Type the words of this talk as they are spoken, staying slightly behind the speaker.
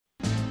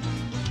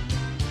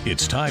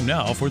It's time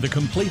now for The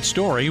Complete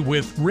Story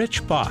with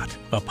Rich Bott,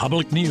 a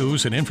public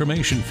news and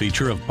information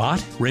feature of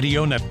Bott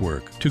Radio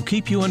Network to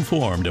keep you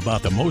informed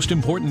about the most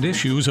important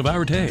issues of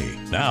our day.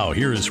 Now,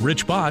 here's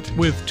Rich Bott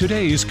with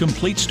today's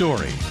Complete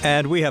Story.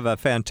 And we have a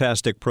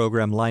fantastic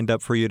program lined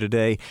up for you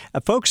today.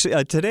 Folks,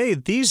 today,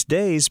 these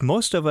days,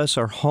 most of us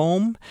are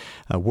home,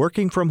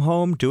 working from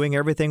home, doing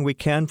everything we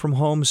can from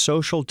home,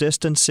 social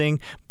distancing,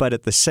 but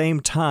at the same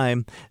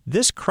time,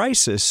 this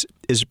crisis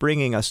is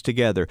bringing us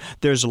together.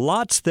 There's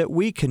lots that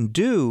we can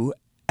do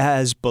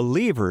as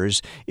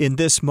believers in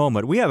this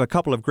moment. We have a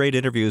couple of great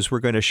interviews we're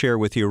going to share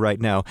with you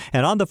right now.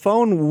 And on the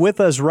phone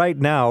with us right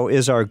now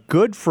is our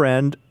good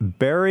friend,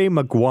 Barry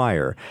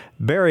Meguiar.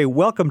 Barry,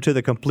 welcome to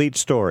The Complete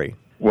Story.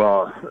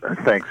 Well,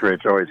 thanks,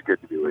 Rich. Always good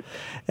to be with you.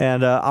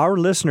 And our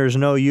listeners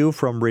know you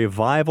from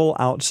Revival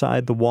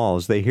Outside the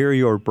Walls. They hear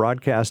your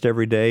broadcast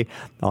every day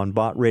on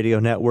Bott Radio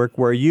Network,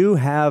 where you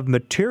have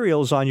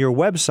materials on your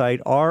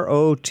website,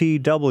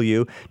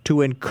 ROTW,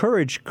 to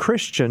encourage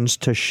Christians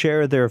to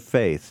share their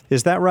faith.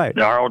 Is that right?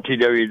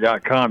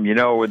 ROTW.com. You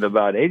know, with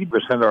about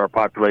 80% of our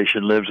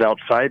population lives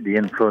outside the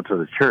influence of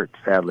the church,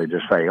 sadly to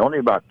say. Only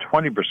about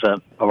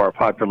 20% of our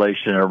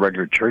population are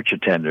regular church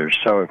attenders.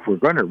 So if we're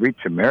going to reach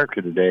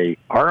America today,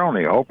 our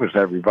only hope is to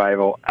have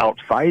revival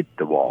outside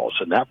the walls,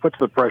 and that puts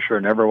the pressure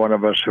on every one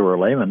of us who are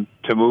laymen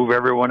to move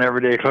everyone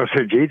every day closer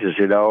to Jesus,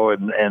 you know,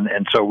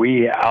 and so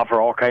we offer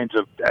all kinds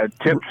of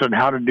tips on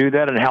how to do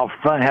that and have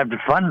the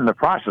fun in the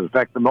process. In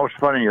fact, the most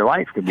fun in your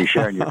life can be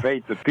sharing your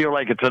faith. To feel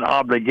like it's an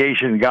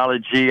obligation, golly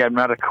gee, I'm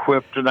not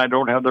equipped and I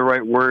don't have the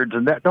right words,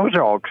 and those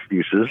are all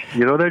excuses.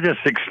 You know, they're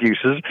just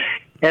excuses.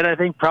 And I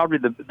think probably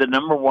the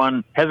number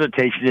one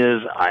hesitation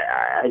is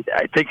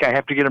I think I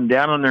have to get them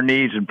down on their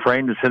knees and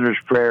praying the sinner's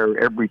prayer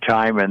every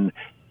time, and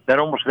that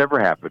almost never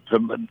happens.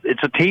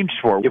 It's a team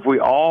sport. If we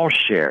all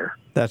share,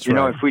 that's you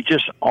right. know, if we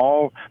just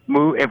all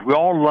move, if we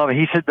all love,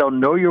 he said, they'll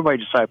know you're my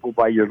disciple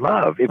by your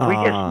love. If we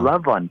just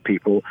love on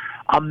people,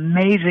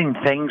 amazing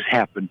things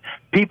happen.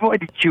 People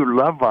that you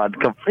love on,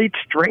 complete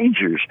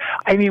strangers.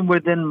 I mean,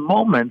 within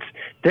moments,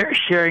 they're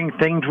sharing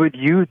things with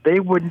you they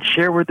wouldn't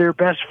share with their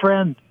best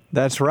friend.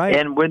 That's right.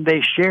 And when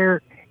they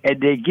share and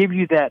they give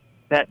you that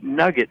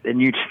nugget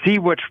and you see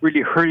what's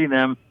really hurting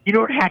them, you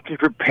don't have to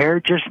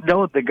prepare. Just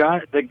know that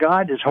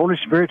God, His Holy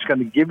Spirit's going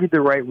to give you the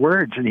right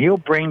words, and He'll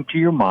bring to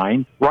your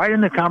mind, right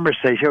in the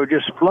conversation, it'll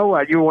just flow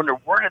out. You'll wonder,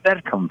 where did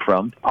that come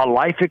from? A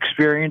life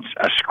experience,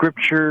 a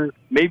scripture,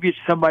 maybe it's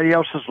somebody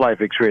else's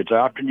life experience. I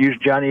often use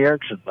Johnny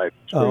Erickson's life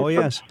experience. Oh,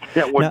 yes.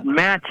 That would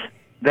match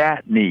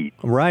that need.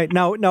 Right.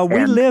 Now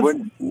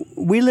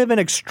we live in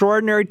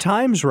extraordinary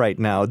times right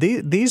now.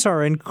 These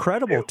are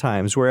incredible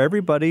times where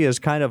everybody is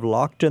kind of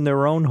locked in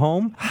their own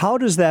home. How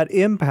does that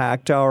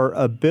impact our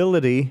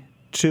ability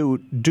to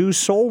do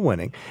soul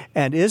winning?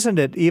 And isn't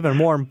it even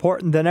more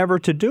important than ever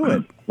to do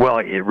it? Well,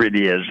 it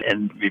really is.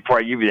 And before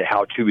I give you the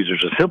how-to,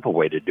 there's a simple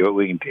way to do it.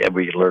 We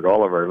can alert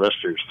all of our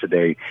listeners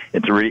today.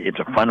 It's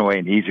a fun way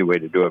and easy way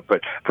to do it. But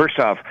first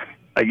off,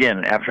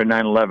 again, after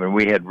 9/11,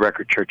 we had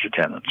record church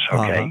attendance,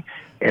 okay? Uh-huh.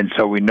 And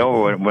so we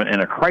know when in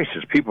a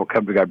crisis, people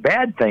come to God.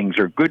 Bad things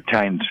are good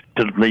times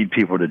to lead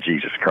people to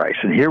Jesus Christ.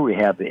 And here we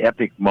have the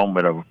epic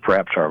moment of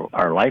perhaps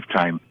our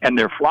lifetime. And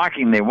they're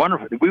flocking. They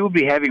wonder, we would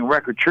be having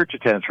record church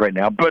attendance right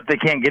now, but they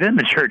can't get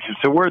into churches.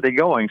 So where are they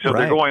going? So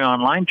They're going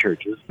online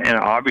churches. And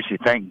obviously,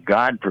 thank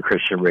God for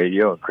Christian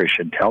radio and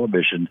Christian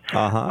television.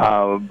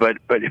 Uh-huh.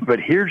 But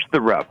here's the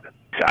rub.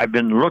 I've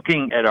been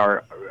looking at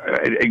our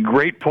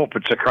great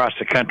pulpits across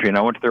the country, and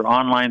I went to their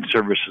online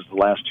services the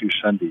last 2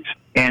 Sundays.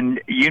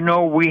 And, you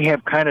know, we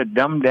have kind of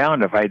dumbed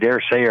down, if I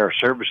dare say, our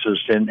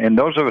services, and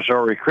those of us who are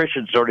already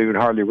Christians don't even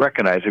hardly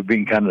recognize it,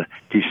 being kind of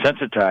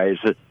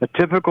desensitized. A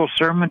typical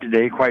sermon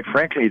today, quite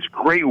frankly, it's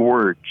great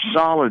word,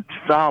 solid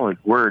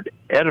word,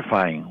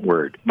 edifying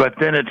word. But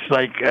then it's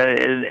like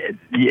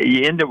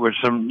you end up with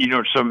some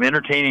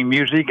entertaining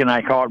music, and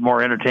I call it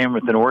more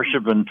entertainment than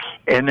worship,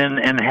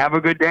 and have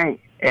a good day.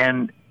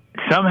 And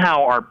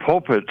somehow our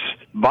pulpits,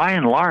 by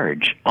and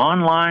large,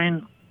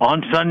 online,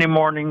 on Sunday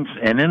mornings,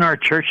 and in our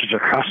churches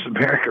across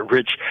America,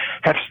 Rich,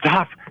 have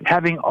stopped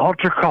having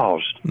altar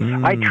calls.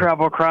 I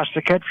travel across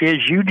the country,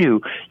 as you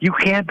do. You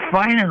can't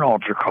find an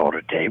altar call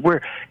today.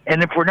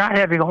 And if we're not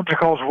having altar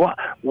calls,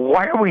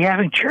 why are we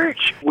having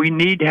church? We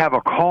need to have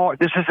a call.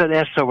 This is an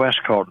SOS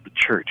call to the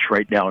church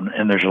right now,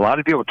 and there's a lot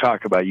of people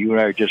talk about it. You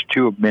and I are just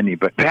two of many.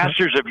 But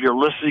pastors, if you're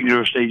listening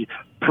to us,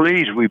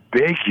 please, we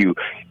beg you,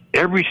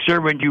 every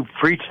sermon you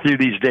preach through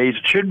these days,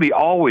 it should be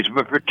always,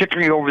 but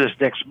particularly over this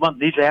next month,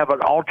 needs to have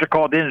an altar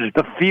call in it.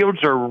 The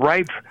fields are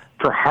ripe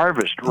for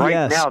harvest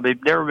right now.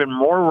 They've never been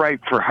more ripe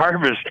for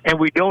harvest, and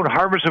we don't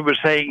harvest them by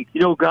saying,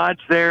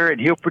 God's there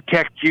and He'll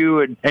protect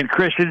you, and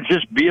Christians,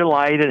 just be a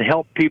light and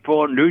help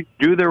people and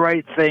do the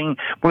right thing.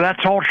 Well,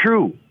 that's all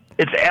true.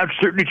 It's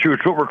absolutely true.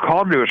 It's what we're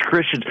called to do as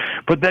Christians.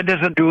 But that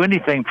doesn't do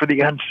anything for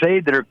the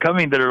unsaved that are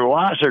coming, that are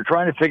lost, they're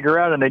trying to figure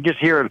out, and they just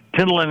hear a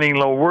titillating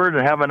little word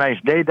and have a nice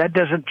day. That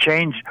doesn't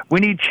change. We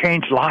need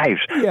changed lives.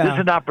 Yeah. This is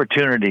an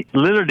opportunity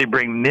literally to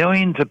bring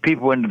millions of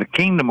people into the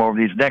kingdom over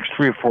these next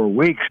 3 or 4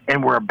 weeks,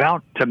 and we're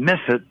about to miss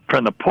it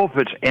from the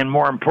pulpits, and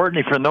more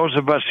importantly, for those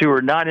of us who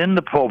are not in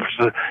the pulpits.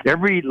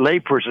 Every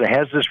layperson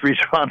has this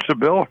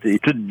responsibility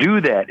to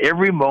do that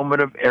every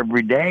moment of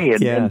every day.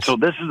 And so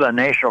this is a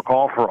national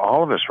call for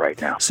all of us right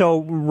now.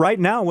 So right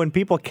now, when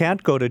people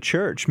can't go to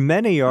church,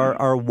 many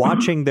are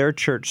watching their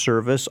church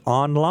service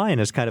online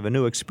as kind of a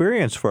new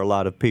experience for a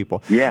lot of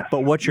people. Yeah.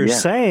 But what you're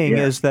saying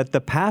is that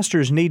the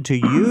pastors need to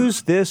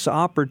use this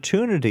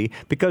opportunity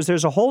because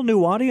there's a whole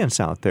new audience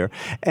out there.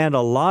 And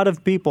a lot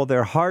of people,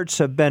 their hearts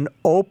have been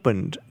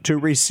opened to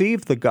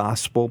receive the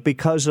gospel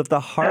because of the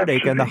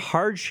heartache and the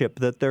hardship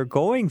that they're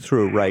going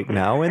through right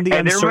now, and the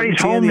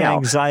uncertainty and the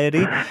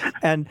anxiety.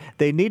 And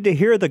they need to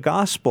hear the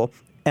gospel,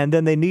 and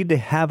then they need to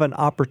have an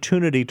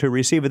opportunity to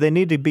receive it. They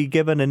need to be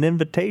given an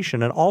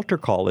invitation, an altar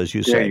call, as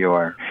you say. There you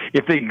are.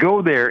 If they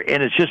go there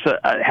and it's just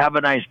a have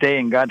a nice day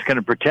and God's going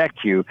to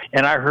protect you.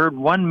 And I heard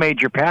one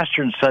major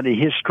pastor on Sunday,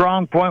 his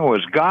strong point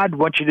was, God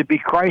wants you to be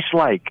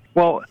Christ-like.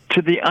 Well,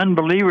 to the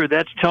unbeliever,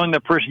 that's telling the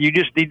person, you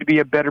just need to be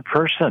a better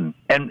person.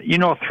 And,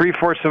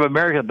 3/4 of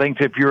America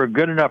thinks if you're a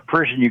good enough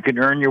person, you can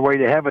earn your way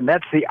to heaven.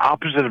 That's the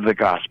opposite of the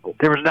gospel.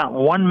 There was not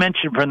one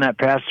mention from that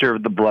pastor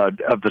of the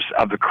blood, of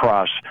the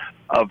cross,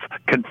 of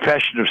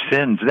confession of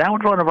sins. That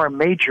was one of our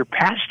major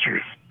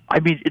pastors. I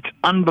mean, it's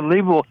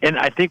unbelievable, and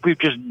I think we've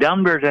just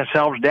dumbed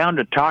ourselves down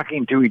to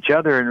talking to each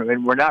other,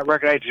 and we're not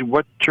recognizing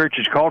what church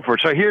is called for.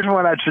 So here's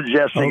what I'm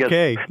suggesting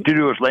to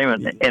do as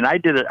layman, and I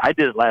did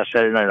it last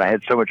Saturday night. I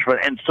had so much fun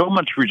and so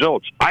much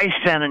results. I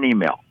sent an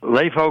email.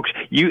 Lay folks,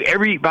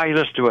 everybody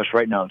listen to us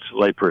right now. It's a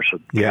lay person,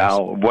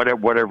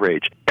 whatever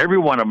age. Every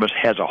one of us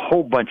has a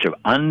whole bunch of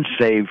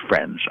unsaved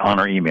friends on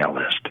our email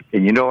list.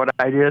 And you know what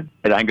I did?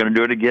 And I'm going to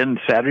do it again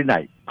Saturday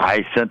night.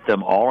 I sent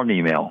them all an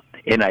email.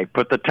 And I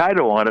put the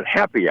title on it,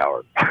 Happy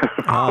Hour.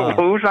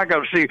 Who's not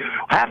going to see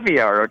Happy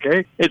Hour,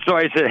 okay? And so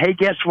I said, hey,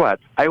 guess what?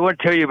 I want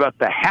to tell you about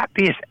the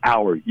happiest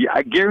hour.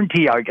 I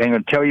guarantee I'm going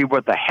to tell you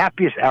about the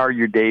happiest hour of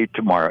your day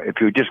tomorrow if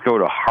you just go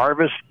to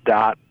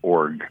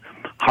harvest.org.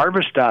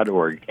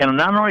 Harvest.org. And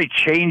not only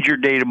change your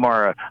day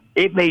tomorrow,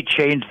 it may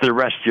change the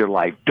rest of your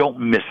life. Don't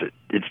miss it.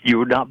 You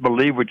would not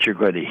believe what you're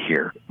going to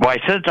hear. Well, I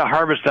sent it to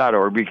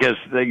harvest.org because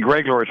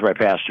Greg Lord's my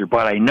pastor.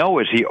 What I know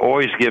is he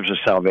always gives a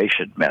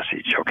salvation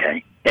message,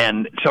 okay?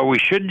 And so we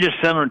shouldn't just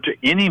send them to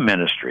any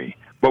ministry,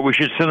 but we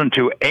should send them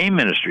to a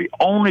ministry.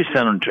 Only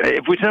send them to,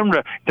 if we send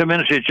them to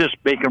ministry, it's just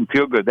make them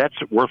feel good. That's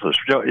worthless.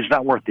 It's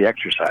not worth the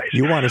exercise.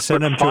 You want to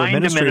send them to a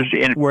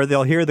ministry where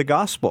they'll hear the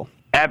gospel.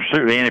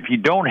 Absolutely. And if you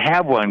don't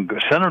have one,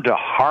 send them to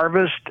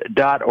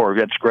harvest.org.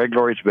 That's Greg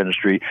Laurie's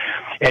ministry.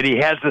 And he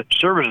has the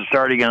services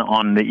starting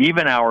on the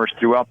even hours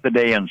throughout the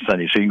day on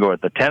Sunday. So you can go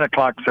at the 10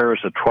 o'clock service,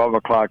 the 12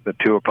 o'clock, the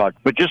 2 o'clock.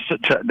 But just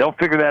they'll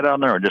figure that out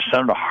on there. Just send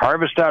them to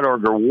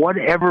harvest.org or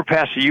whatever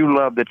pastor you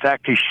love that's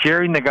actually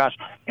sharing the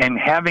gospel and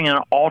having an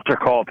altar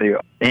call at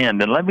the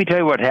end. And let me tell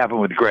you what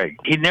happened with Greg.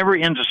 He never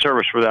ends a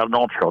service without an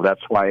altar call.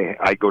 That's why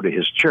I go to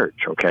his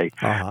church, okay?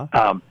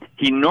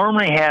 He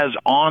normally has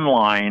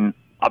online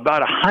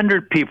about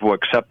 100 people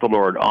accept the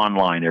Lord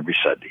online every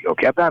Sunday.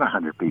 Okay, about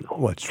 100 people.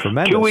 Well, it's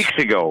tremendous. 2 weeks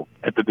ago,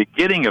 at the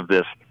beginning of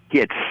this, he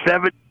had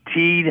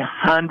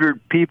 1,700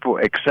 people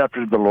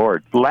accepted the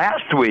Lord.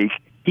 Last week,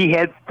 he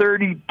had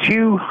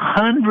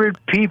 3,200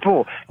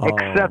 people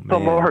accept the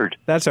Lord.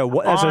 That's a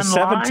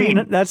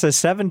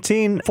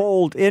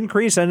 17-fold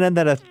increase, and then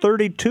a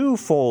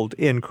 32-fold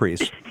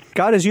increase.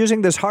 God is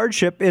using this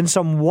hardship in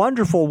some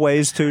wonderful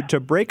ways to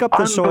break up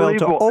the soil,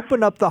 to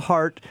open up the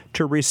heart,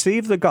 to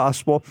receive the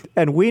gospel,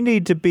 and we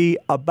need to be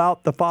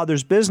about the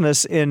Father's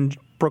business in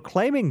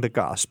proclaiming the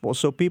gospel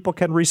so people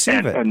can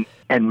receive it.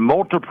 And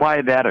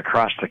multiply that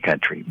across the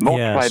country.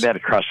 That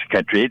across the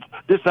country.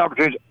 This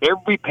opportunity,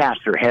 every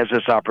pastor has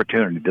this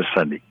opportunity this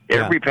Sunday.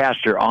 Every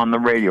pastor on the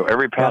radio,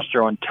 every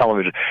pastor on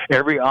television,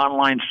 every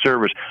online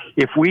service.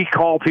 If we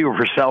call people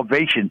for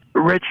salvation,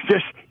 Rich,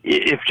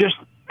 if just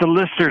the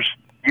listeners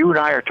you and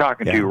I are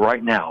talking to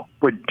right now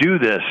would do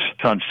this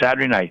on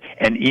Saturday night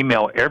and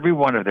email every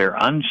one of their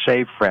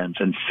unsaved friends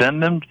and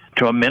send them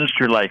to a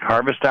ministry like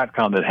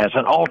harvest.com that has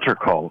an altar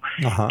call.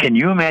 Can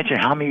you imagine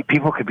how many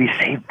people could be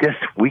saved this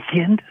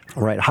weekend?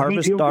 Right,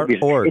 harvest.org.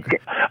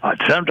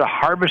 Send them to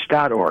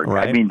harvest.org.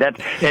 Right. I mean, that's,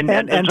 and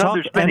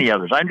there's many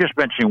others. I'm just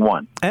mentioning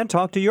one. And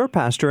talk to your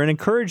pastor and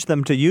encourage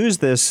them to use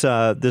this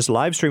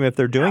live stream if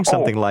they're doing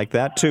something like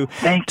that to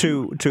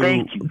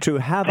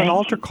have an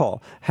altar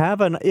call,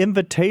 have an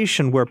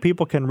invitation where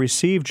people can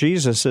receive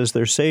Jesus as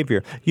their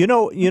Savior. You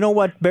know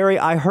what, Barry?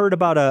 I heard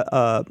about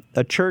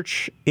a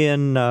church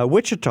in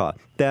Wichita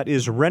that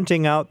is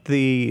renting out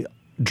the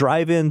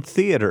drive-in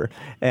theater,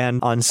 and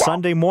on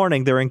Sunday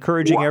morning they're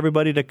encouraging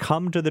everybody to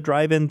come to the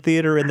drive-in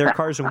theater in their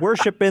cars and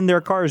worship in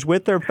their cars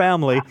with their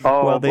family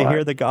while they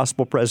hear the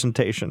gospel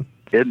presentation.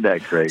 Isn't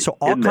that great? So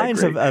all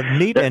kinds of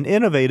neat and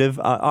innovative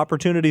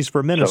opportunities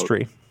for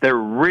ministry. So there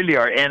really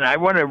are. And I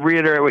want to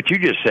reiterate what you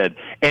just said.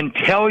 And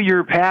tell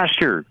your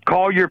pastor,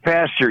 call your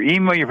pastor,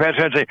 email your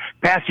pastor and say,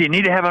 Pastor, you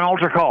need to have an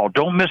altar call.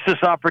 Don't miss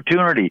this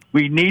opportunity.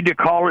 We need to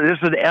call it. This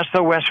is an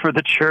SOS for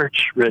the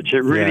church, Rich.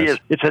 It really is.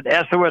 It's an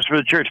SOS for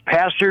the church.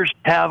 Pastors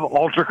have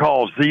altar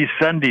calls these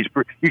Sundays.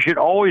 You should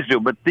always do,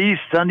 but these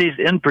Sundays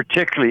in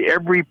particular,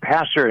 every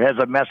pastor has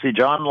a message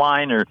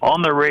online or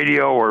on the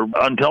radio or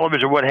on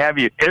television, what have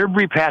you.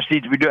 Every pastor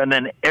needs to be doing, and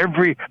then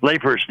every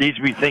layperson needs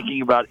to be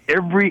thinking about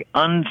every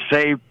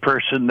unsaved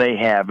person they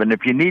have. And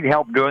if you need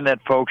help doing that,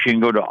 folks, you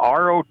can go to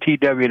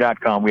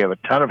rotw.com. We have a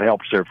ton of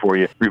helps there for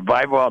you.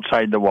 Revival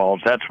Outside the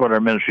Walls. That's what our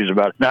ministry is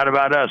about. Not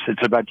about us.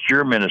 It's about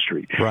your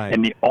ministry. Right.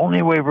 And the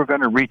only way we're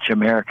going to reach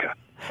America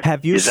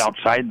is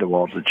outside the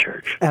walls of the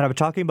church. And I'm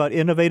talking about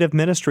innovative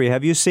ministry.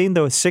 Have you seen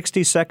those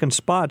 60-second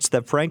spots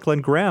that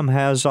Franklin Graham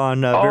has on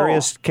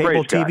various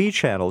cable TV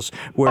channels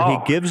where he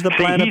gives the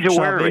plan of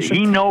salvation?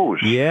 He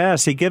knows.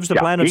 Yes, he gives the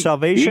plan of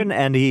salvation,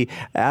 and he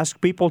asks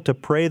people to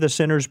pray the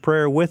sinner's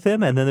prayer with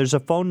him, and then there's a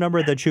phone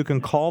number that you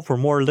can call for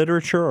more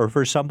literature or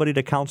for somebody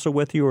to counsel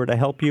with you or to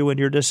help you in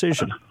your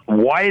decision.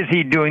 Why is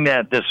he doing that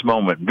at this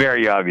moment?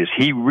 Very obvious.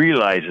 He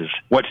realizes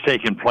what's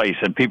taking place,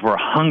 and people are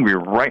hungry.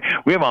 Right?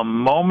 We have a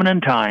moment in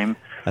time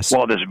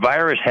while this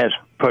virus has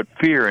put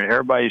fear in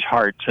everybody's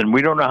hearts, and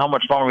we don't know how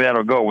much longer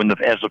that'll go.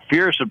 As the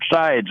fear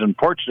subsides,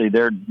 unfortunately,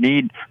 their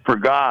need for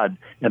God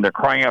and their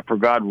crying out for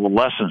God will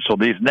lessen. So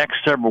these next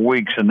several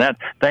weeks, and that,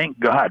 thank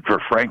God for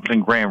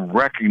Franklin Graham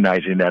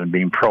recognizing that and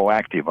being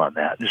proactive on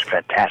that. It's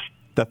fantastic.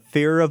 The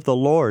fear of the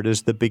Lord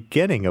is the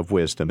beginning of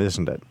wisdom,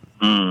 isn't it?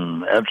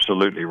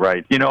 Absolutely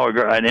right. You know,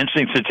 an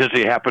interesting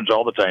statistic happens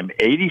all the time.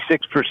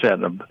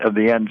 86% of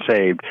the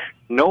unsaved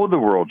know the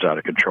world's out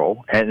of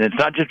control, and it's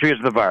not just because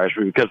of the virus,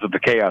 but because of the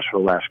chaos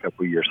for the last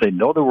couple of years. They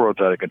know the world's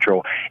out of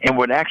control and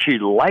would actually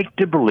like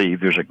to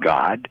believe there's a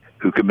God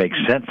who can make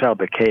sense out of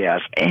the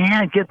chaos.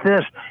 And get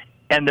this,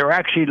 and they're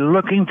actually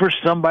looking for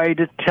somebody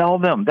to tell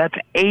them. That's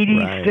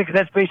 86. Right.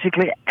 That's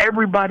basically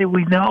everybody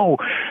we know.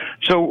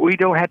 So we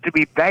don't have to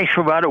be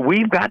bashful about it.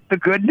 We've got the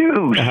good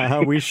news.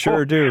 We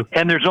sure do.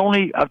 And there's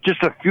only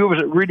just a few of us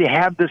that really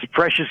have this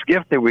precious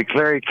gift that we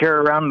carry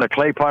around in the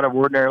clay pot of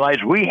ordinary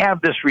lives. We have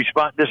this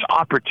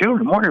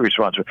opportunity, more than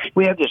responsibility.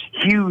 We have this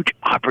huge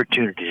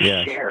opportunity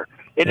to share.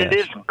 And it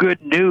is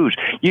good news.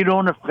 You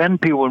don't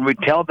offend people when we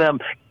tell them,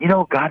 you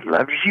know, God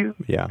loves you.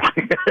 Yeah.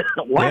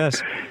 What?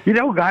 Yes. You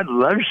know, God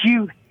loves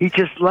you. He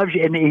just loves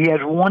you, and he has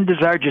one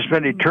desire to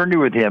spend eternity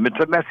with him. It's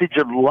a message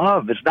of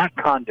love. It's not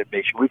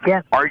condemnation. We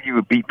can't argue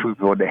with people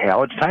going to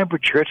hell. It's time for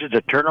churches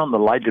to turn on the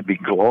light to be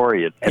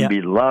glory and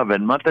be love,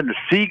 and want them to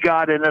see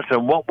God in us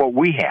and want what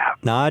we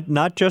have.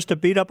 Not just to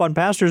beat up on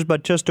pastors,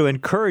 but just to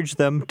encourage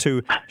them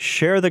to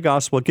share the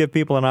gospel, give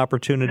people an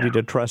opportunity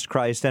to trust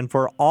Christ, and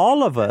for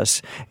all of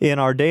us in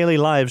our daily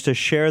lives to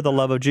share the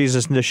love of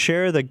Jesus and to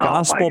share the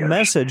gospel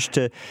message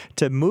to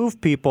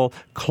move people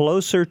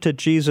closer to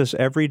Jesus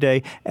every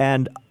day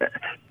and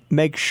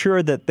make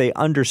sure that they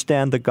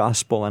understand the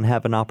gospel and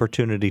have an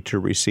opportunity to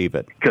receive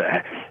it.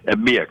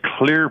 It'd be a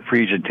clear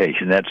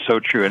presentation. That's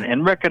so true.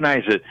 And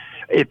recognize that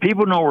if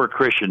people know we're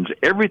Christians,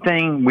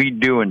 everything we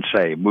do and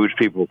say moves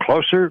people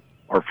closer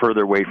or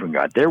further away from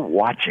God. They're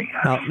watching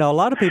us. Now, a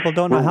lot of people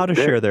don't know how to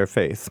share their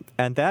faith,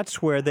 and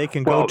that's where they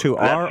can go to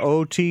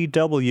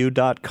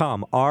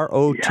rotw.com,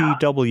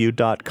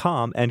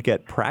 rotw.com, and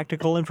get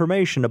practical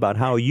information about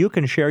how you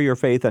can share your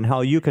faith and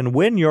how you can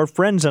win your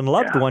friends and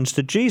loved ones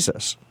to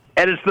Jesus.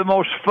 And it's the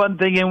most fun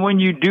thing, and when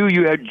you do,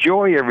 you have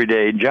joy every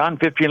day. John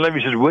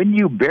 15:11 says, when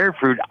you bear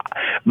fruit,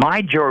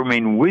 my joy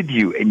remain with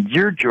you, and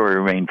your joy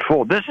remain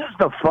full. This is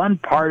the fun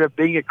part of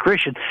being a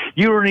Christian.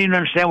 You don't even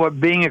understand what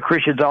being a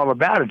Christian is all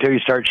about until you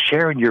start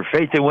sharing your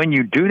faith. And when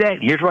you do that,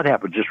 here's what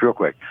happens, just real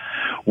quick.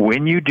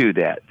 When you do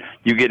that,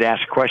 you get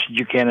asked questions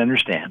you can't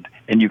understand,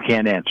 and you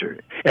can't answer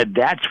it. And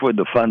that's when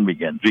the fun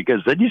begins,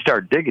 because then you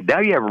start digging.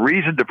 Now you have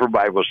reason for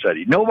Bible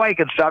study. Nobody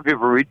can stop you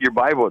from reading your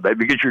Bible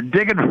because you're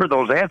digging for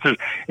those answers.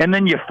 And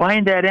then you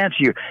find that answer.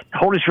 You,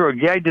 Holy Spirit,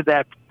 guide to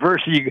that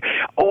verse. And you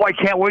go, I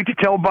can't wait to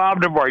tell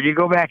Bob tomorrow. You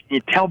go back and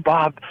you tell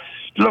Bob,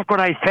 look what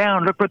I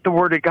found. Look what the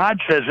Word of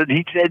God says. And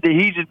he said that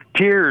he's in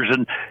tears,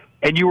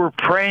 and you were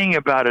praying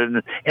about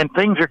it, and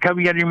things are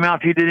coming out of your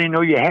mouth you didn't even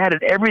know you had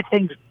it.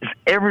 Everything's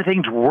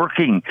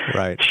working.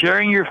 Right.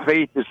 Sharing your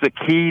faith is the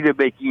key to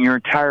making your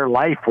entire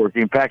life work.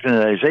 In fact, in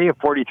Isaiah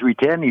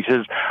 43:10, he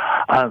says,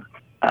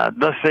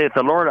 thus saith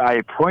the Lord, I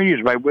appoint you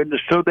as my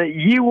witness so that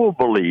you will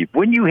believe.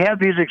 When you have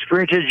these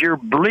experiences, your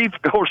belief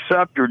goes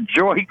up, your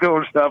joy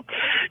goes up,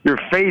 your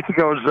faith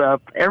goes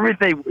up.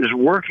 Everything is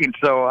working.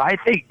 So I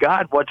think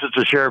God wants us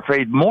to share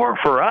faith more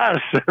for us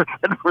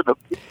than for the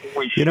people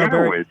we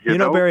share with. You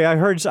know, Barry, I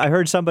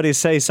heard somebody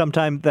say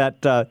sometime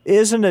that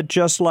isn't it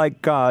just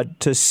like God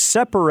to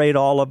separate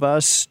all of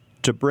us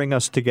to bring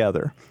us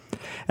together?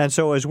 And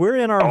so as we're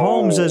in our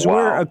homes, as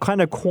we're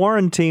kind of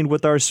quarantined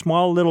with our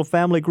small little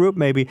family group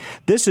maybe,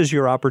 this is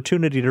your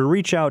opportunity to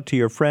reach out to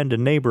your friend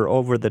and neighbor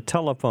over the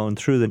telephone,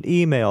 through an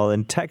email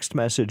and text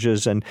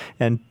messages, and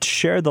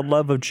share the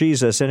love of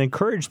Jesus and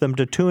encourage them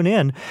to tune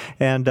in.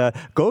 And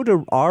go to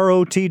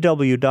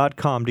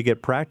rotw.com to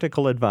get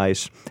practical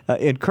advice.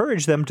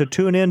 Encourage them to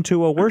tune in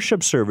to a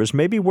worship service.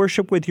 Maybe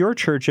worship with your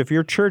church if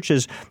your church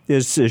is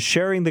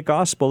sharing the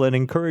gospel and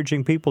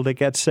encouraging people to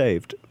get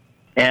saved.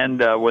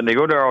 And when they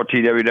go to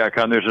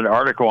rotw.com, there's an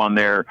article on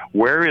there,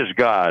 Where is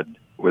God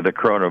with the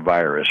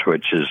coronavirus,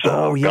 which is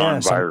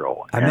gone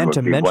viral. I meant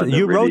to mention,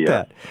 you wrote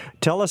that.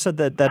 Tell us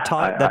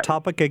that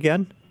topic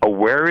again.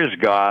 Where is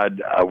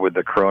God with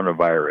the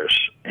coronavirus?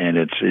 And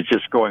it's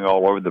just going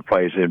all over the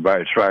place. It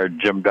inspired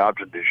Jim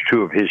Dobson. There's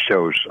two of his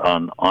shows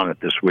on it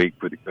this week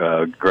with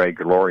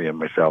Greg, Laurie, and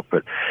myself.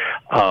 But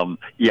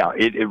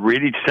it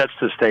really sets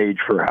the stage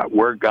for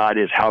where God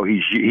is. How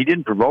he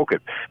didn't provoke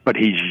it, but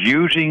he's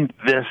using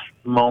this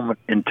moment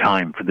in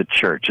time for the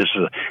church. This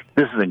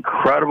is an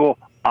incredible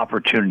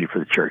opportunity for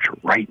the church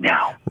right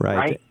now.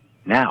 Right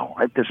now,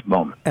 at this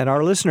moment. And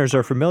our listeners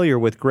are familiar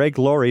with Greg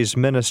Laurie's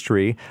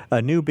ministry,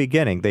 A New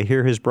Beginning. They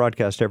hear his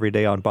broadcast every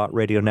day on Bott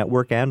Radio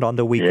Network and on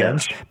the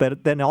weekends. Yes.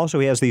 But then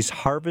also he has these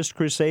Harvest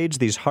Crusades,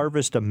 these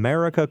Harvest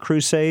America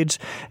Crusades,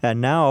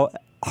 and now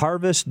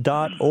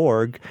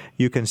harvest.org,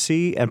 you can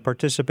see and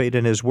participate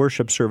in his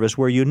worship service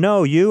where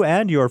you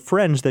and your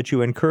friends that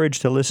you encourage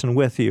to listen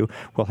with you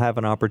will have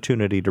an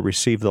opportunity to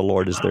receive the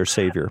Lord as their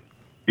Savior.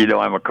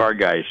 I'm a car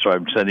guy, so I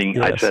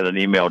sent an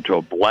email to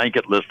a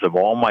blanket list of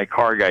all my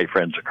car guy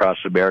friends across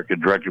America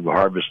directly to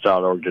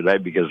harvest.org today,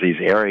 because he's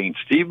airing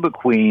Steve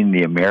McQueen,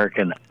 an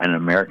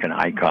American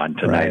icon,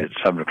 tonight at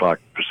 7 o'clock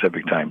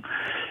Pacific time.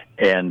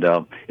 And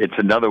it's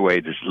another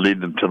way to lead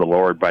them to the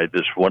Lord by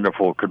this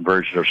wonderful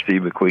conversion of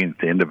Steve McQueen at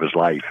the end of his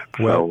life.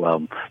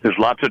 So there's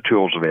lots of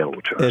tools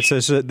available to us.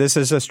 This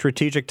is a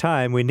strategic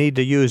time. We need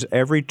to use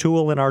every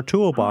tool in our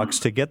toolbox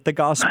to get the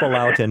gospel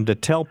out and to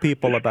tell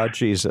people about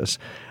Jesus.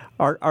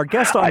 Our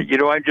guest on...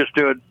 I'm just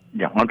doing...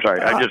 Yeah, I'm sorry.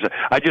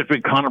 I just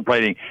been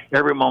contemplating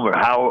every moment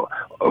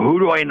who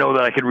do I know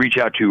that I can reach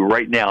out to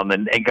right now,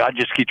 and God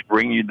just keeps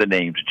bringing you the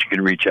names that you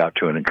can reach out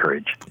to and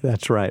encourage.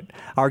 That's right.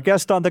 Our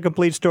guest on The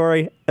Complete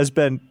Story has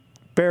been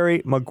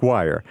Barry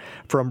Meguiar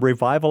from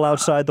Revival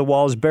Outside the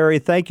Walls. Barry,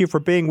 thank you for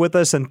being with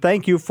us, and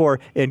thank you for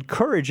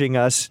encouraging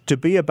us to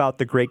be about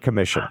the Great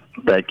Commission.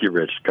 Thank you,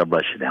 Rich. God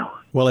bless you now.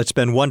 Well, it's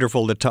been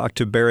wonderful to talk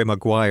to Barry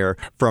Meguiar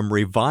from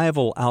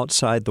Revival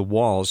Outside the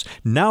Walls.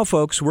 Now,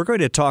 folks, we're going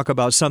to talk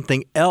about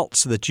something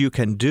else that you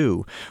can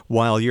do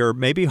while you're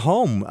maybe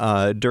home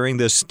during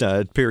this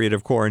period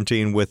of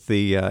quarantine with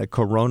the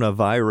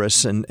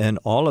coronavirus and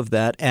all of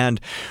that.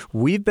 And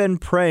we've been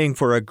praying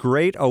for a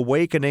great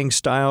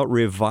awakening-style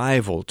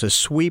revival to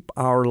sweep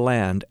our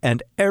land.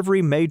 And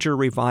every major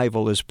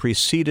revival is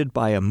preceded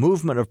by a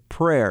movement of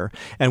prayer.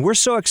 And we're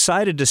so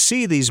excited to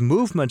see these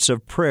movements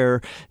of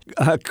prayer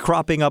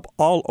cropping up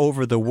all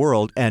over the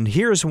world, and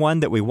here's one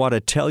that we want to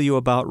tell you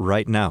about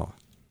right now.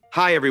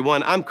 Hi,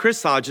 everyone. I'm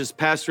Chris Hodges,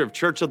 pastor of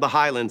Church of the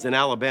Highlands in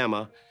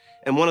Alabama,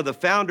 and one of the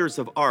founders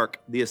of ARC,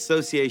 the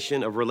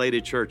Association of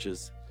Related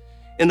Churches.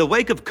 In the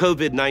wake of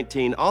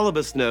COVID-19, all of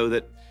us know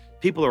that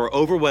people are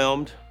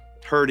overwhelmed,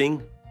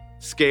 hurting,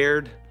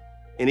 scared,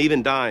 and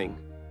even dying.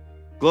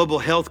 Global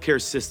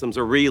healthcare systems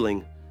are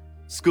reeling,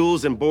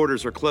 schools and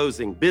borders are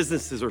closing,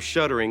 businesses are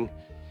shuttering,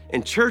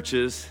 and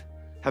churches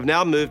have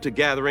now moved to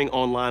gathering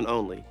online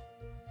only.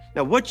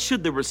 Now, what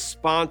should the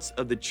response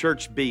of the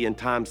church be in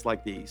times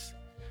like these?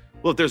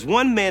 Well, if there's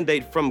one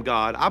mandate from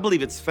God, I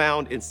believe it's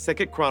found in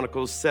 2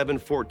 Chronicles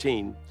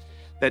 7:14,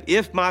 that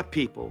if my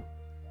people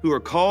who are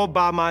called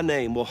by my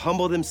name will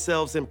humble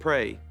themselves and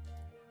pray,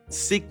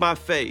 seek my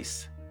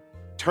face,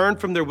 turn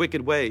from their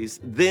wicked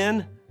ways,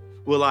 then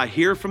will I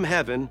hear from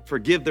heaven,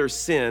 forgive their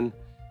sin,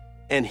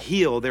 and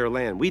heal their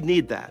land. We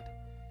need that.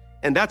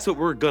 And that's what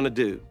we're gonna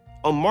do.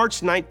 On March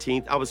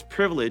 19th, I was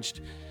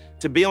privileged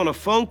to be on a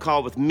phone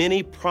call with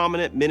many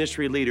prominent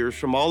ministry leaders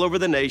from all over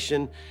the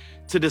nation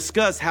to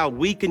discuss how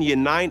we can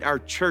unite our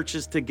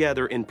churches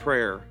together in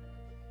prayer.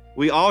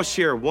 We all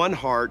share one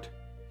heart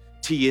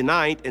to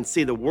unite and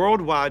see the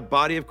worldwide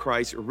body of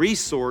Christ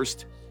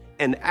resourced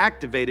and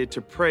activated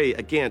to pray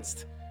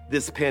against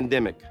this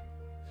pandemic.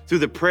 Through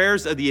the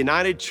prayers of the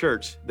United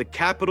Church, the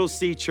capital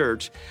C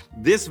Church,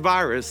 this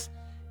virus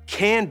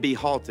can be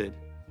halted.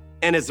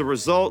 And as a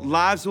result,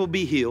 lives will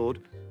be healed,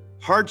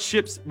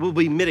 hardships will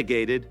be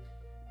mitigated,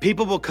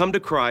 people will come to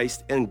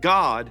Christ, and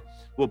God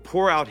will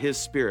pour out His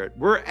Spirit.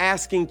 We're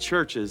asking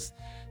churches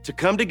to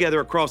come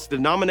together across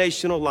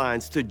denominational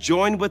lines to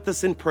join with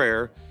us in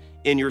prayer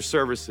in your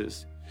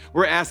services.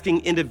 We're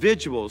asking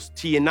individuals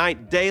to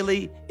unite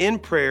daily in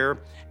prayer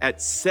at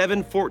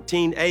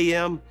 7:14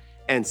 a.m.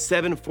 and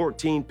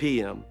 7:14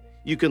 p.m.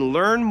 You can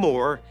learn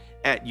more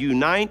at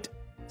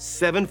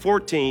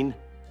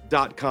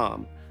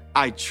unite714.com.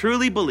 I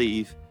truly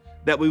believe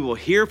that we will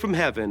hear from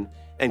heaven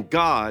and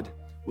God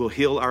will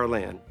heal our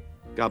land.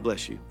 God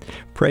bless you.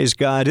 Praise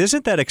God.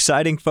 Isn't that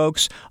exciting,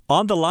 folks?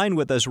 On the line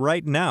with us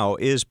right now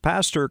is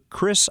Pastor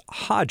Chris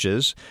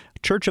Hodges,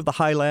 Church of the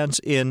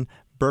Highlands in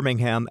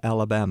Birmingham,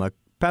 Alabama.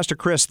 Pastor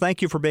Chris,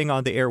 thank you for being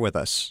on the air with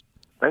us.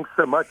 Thanks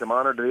so much. I'm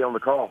honored to be on the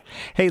call.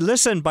 Hey,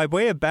 listen, by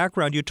way of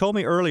background, you told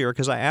me earlier,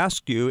 because I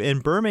asked you, in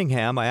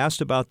Birmingham, I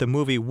asked about the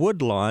movie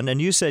Woodlawn, and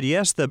you said,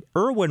 yes, the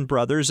Irwin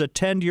brothers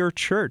attend your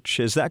church.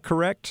 Is that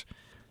correct?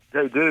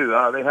 They do.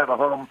 They have a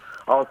home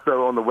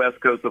also on the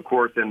West Coast, of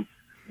course, in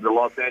the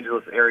Los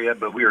Angeles area,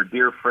 but we are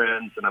dear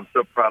friends, and I'm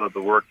so proud of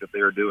the work that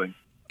they are doing.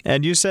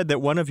 And you said that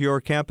one of your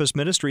campus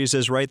ministries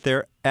is right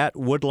there at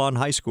Woodlawn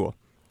High School.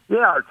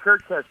 Yeah, our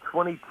church has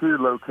 22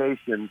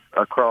 locations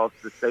across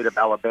the state of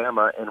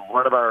Alabama, and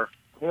one of our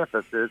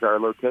campuses, our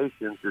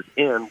locations, is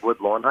in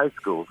Woodlawn High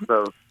School.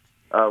 So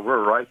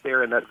we're right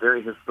there in that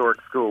very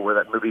historic school where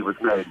that movie was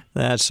made.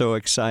 That's so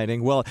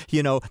exciting. Well,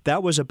 you know,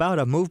 that was about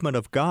a movement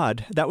of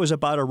God. That was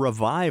about a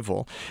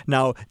revival.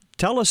 Now,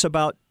 tell us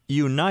about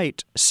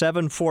Unite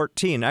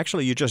 714.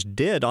 Actually, you just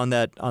did on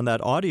that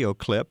audio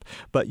clip,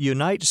 but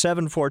Unite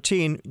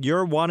 714,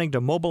 you're wanting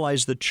to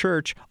mobilize the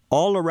church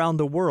all around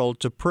the world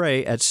to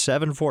pray at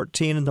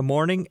 7:14 in the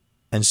morning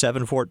and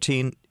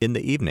 7:14 in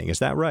the evening. Is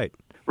that right?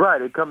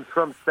 Right. It comes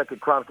from 2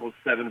 Chronicles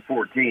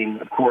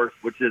 7:14, of course,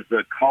 which is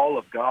the call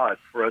of God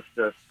for us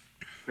to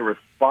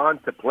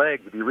respond to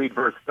plagues. If you read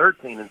verse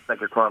 13 in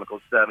 2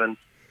 Chronicles 7,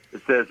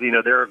 it says,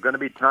 there are going to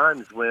be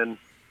times when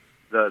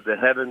the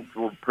heavens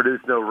will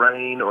produce no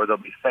rain, or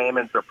there'll be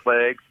famines or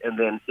plagues, and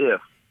then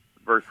if,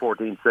 verse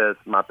 14 says,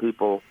 my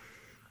people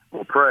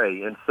will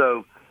pray. And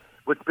so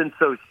what's been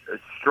so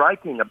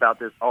striking about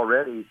this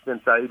already,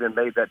 since I even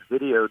made that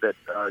video that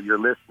your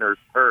listeners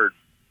heard,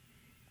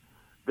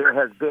 there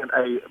has been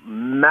a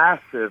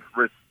massive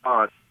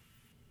response.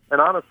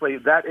 And honestly,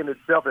 that in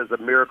itself is a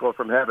miracle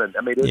from heaven.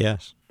 I mean,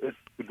 it's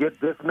to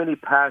get this many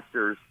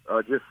pastors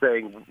just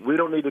saying, we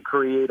don't need to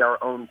create our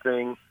own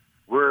thing.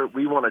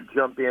 We want to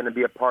jump in and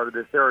be a part of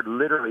this. There are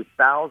literally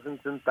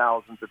thousands and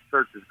thousands of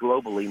churches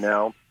globally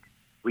now.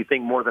 We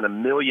think more than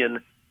 1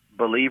 million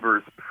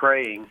believers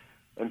praying.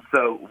 And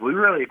so we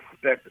really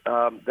expect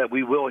that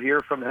we will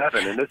hear from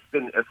heaven. And it's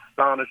been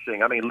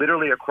astonishing. I mean,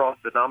 literally across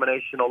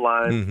denominational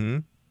lines. Mm-hmm.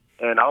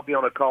 And I'll be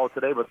on a call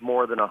today with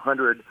more than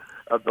 100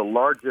 of the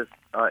largest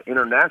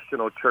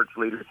international church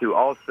leaders who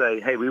all say,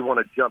 hey, we want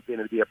to jump in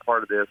and be a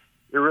part of this.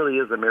 It really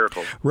is a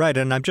miracle. Right,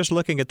 and I'm just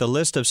looking at the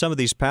list of some of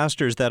these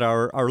pastors that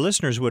our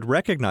listeners would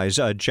recognize.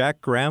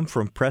 Jack Graham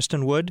from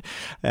Prestonwood.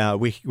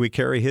 We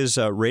carry his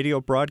radio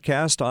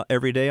broadcast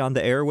every day on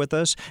the air with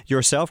us.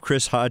 Yourself,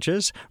 Chris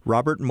Hodges,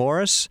 Robert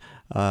Morris,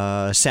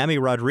 Sammy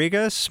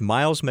Rodriguez,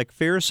 Miles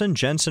McPherson,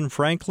 Jensen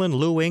Franklin,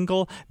 Lou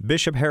Engle,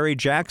 Bishop Harry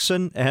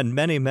Jackson, and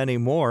many, many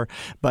more.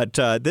 But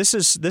this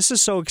is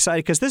so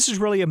exciting because this is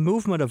really a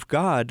movement of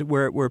God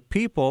where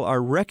people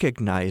are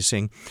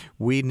recognizing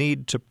we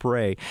need to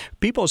pray.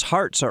 People's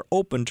hearts are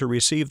open to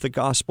receive the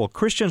gospel.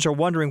 Christians are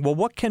wondering, well,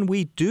 what can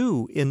we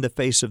do in the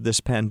face of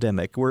this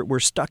pandemic? We're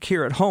stuck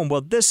here at home.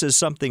 Well, this is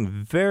something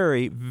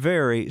very,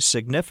 very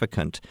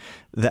significant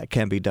that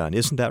can be done.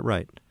 Isn't that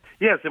right?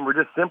 Yes, and we're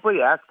just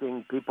simply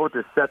asking people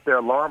to set their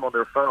alarm on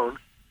their phone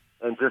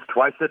and just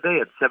twice a day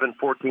at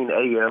 7:14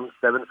 a.m.,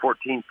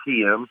 7:14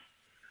 p.m.,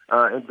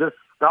 and just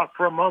stop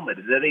for a moment.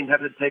 It doesn't even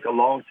have to take a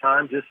long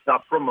time. Just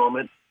stop for a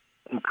moment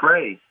and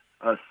pray.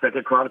 2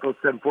 Chronicles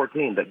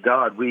 7:14, that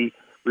God, we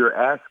are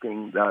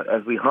asking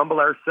as we humble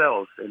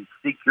ourselves and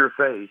seek your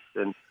face,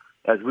 and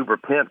as we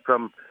repent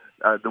from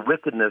the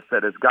wickedness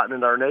that has gotten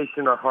in our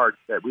nation, our hearts,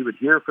 that we would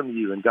hear from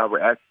you, and God, we're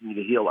asking you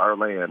to heal our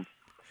land.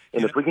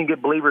 And if we can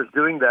get believers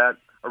doing that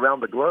around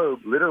the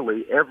globe,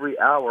 literally every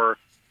hour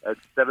at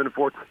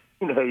 7:14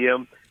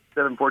 a.m.,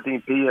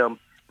 7:14 p.m.,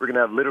 we're going to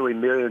have literally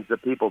millions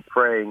of people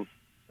praying.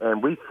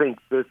 And we think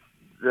that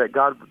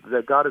God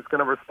is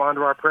going to respond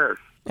to our prayers.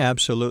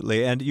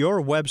 Absolutely. And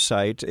your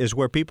website is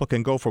where people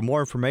can go for more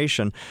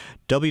information,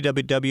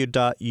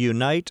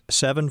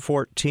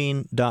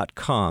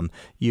 www.unite714.com,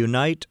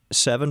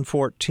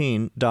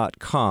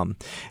 unite714.com.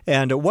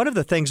 And one of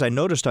the things I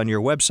noticed on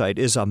your website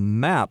is a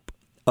map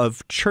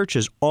of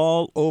churches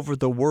all over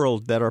the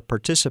world that are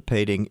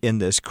participating in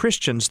this,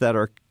 Christians that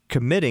are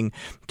committing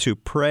to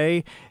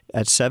pray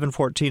at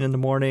 7:14 in the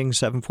morning,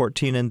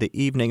 7:14 in the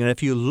evening. And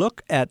if you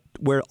look at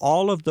where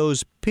all of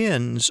those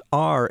pins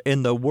are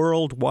in the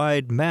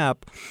worldwide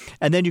map,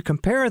 and then you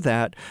compare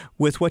that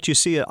with what you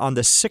see on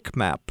the sick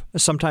map,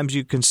 sometimes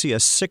you can see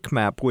a sick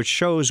map which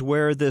shows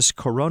where this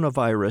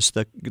coronavirus,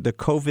 the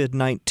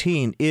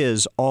COVID-19,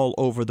 is all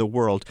over the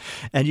world.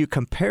 And you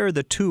compare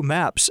the two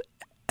maps,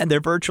 and they're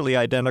virtually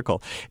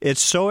identical.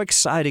 It's so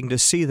exciting to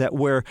see that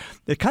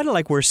it's kind of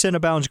like where sin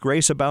abounds,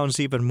 grace abounds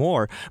even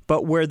more,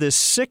 but where this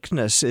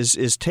sickness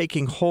is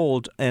taking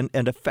hold and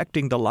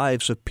affecting the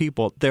lives of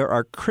people, there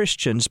are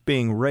Christians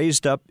being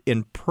raised up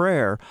in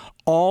prayer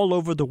all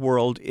over the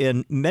world,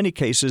 in many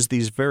cases,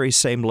 these very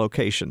same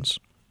locations.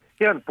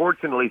 Yeah,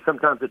 unfortunately,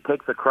 sometimes it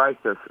takes a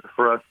crisis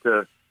for us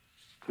to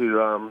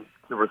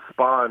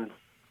respond.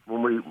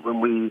 When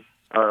we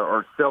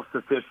are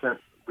self-sufficient,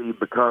 we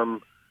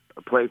become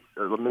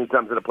many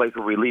times in a place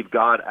where we leave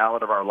God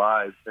out of our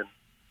lives,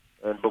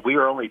 but we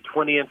are only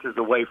 20 inches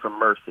away from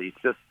mercy.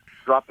 It's just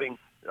dropping.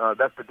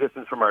 That's the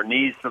distance from our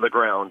knees to the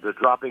ground. To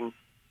dropping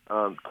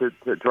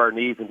to our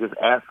knees and just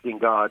asking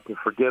God to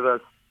forgive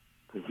us,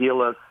 to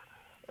heal us,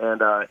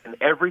 and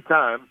every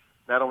time,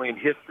 not only in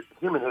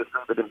human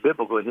history but in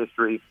biblical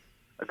history,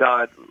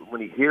 God,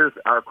 when He hears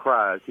our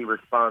cries, He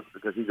responds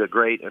because He's a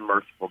great and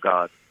merciful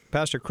God.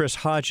 Pastor Chris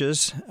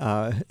Hodges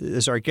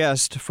is our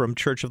guest from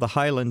Church of the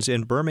Highlands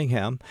in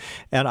Birmingham.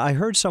 And I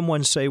heard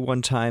someone say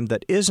one time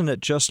that isn't it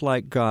just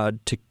like God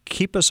to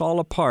keep us all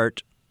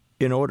apart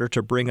in order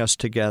to bring us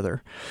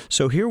together?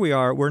 So here we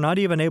are. We're not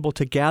even able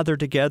to gather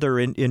together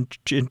in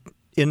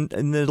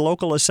the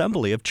local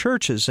assembly of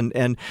churches,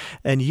 and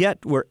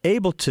yet we're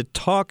able to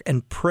talk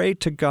and pray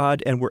to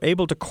God, and we're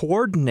able to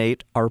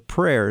coordinate our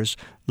prayers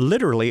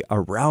literally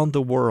around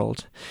the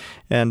world.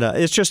 And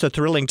it's just a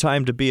thrilling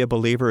time to be a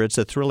believer. It's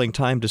a thrilling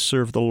time to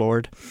serve the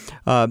Lord.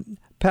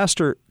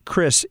 Pastor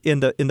Chris,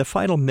 in the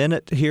final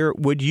minute here,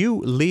 would you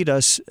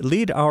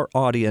lead our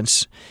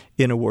audience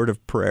in a word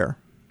of prayer?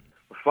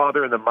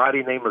 Father, in the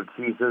mighty name of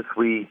Jesus,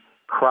 we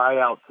cry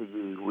out to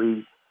you.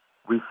 We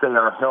say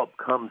our help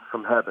comes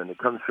from heaven. It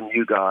comes from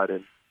you, God.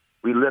 And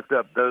we lift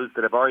up those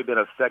that have already been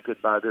affected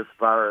by this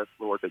virus,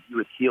 Lord, that you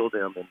would heal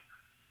them. And,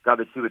 God,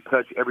 that you would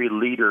touch every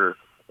leader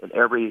and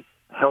every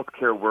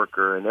healthcare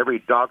worker and every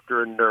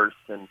doctor and nurse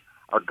and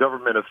our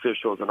government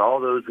officials and all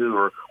those who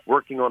are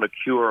working on a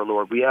cure,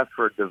 Lord. We ask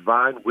for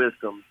divine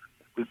wisdom.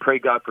 We pray,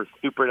 God, for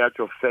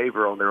supernatural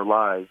favor on their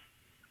lives.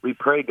 We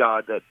pray,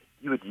 God, that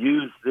you would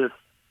use this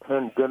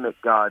pandemic,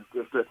 God,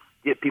 just to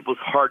get people's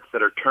hearts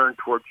that are turned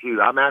towards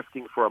you. I'm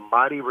asking for a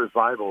mighty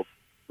revival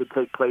to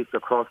take place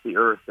across the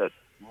earth, that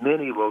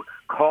many will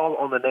call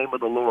on the name of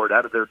the Lord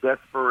out of their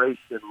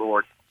desperation,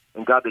 Lord.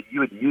 And God, that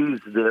you would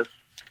use this.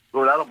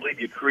 Lord, I don't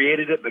believe you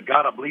created it, but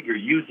God, I believe you're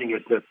using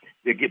it to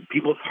get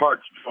people's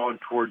hearts drawn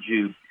towards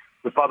you.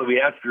 So, Father, we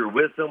ask for your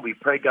wisdom. We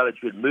pray, God,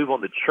 that you would move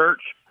on the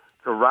church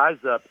to rise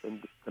up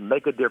and to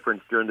make a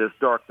difference during this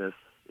darkness.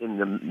 In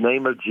the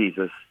name of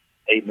Jesus,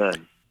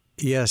 amen.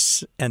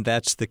 Yes, and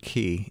that's the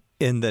key.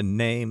 In the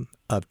name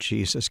of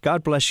Jesus.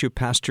 God bless you,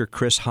 Pastor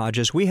Chris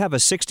Hodges. We have a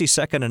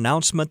 60-second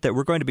announcement that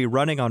we're going to be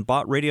running on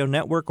Bott Radio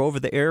Network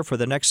over the air for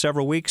the next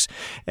several weeks,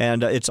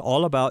 and it's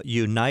all about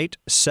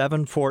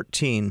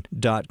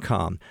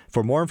Unite714.com.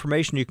 For more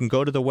information, you can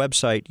go to the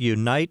website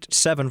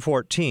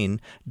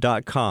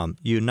Unite714.com.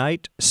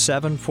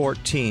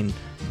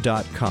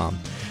 Unite714.com.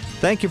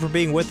 Thank you for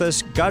being with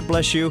us. God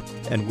bless you,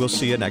 and we'll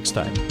see you next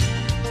time.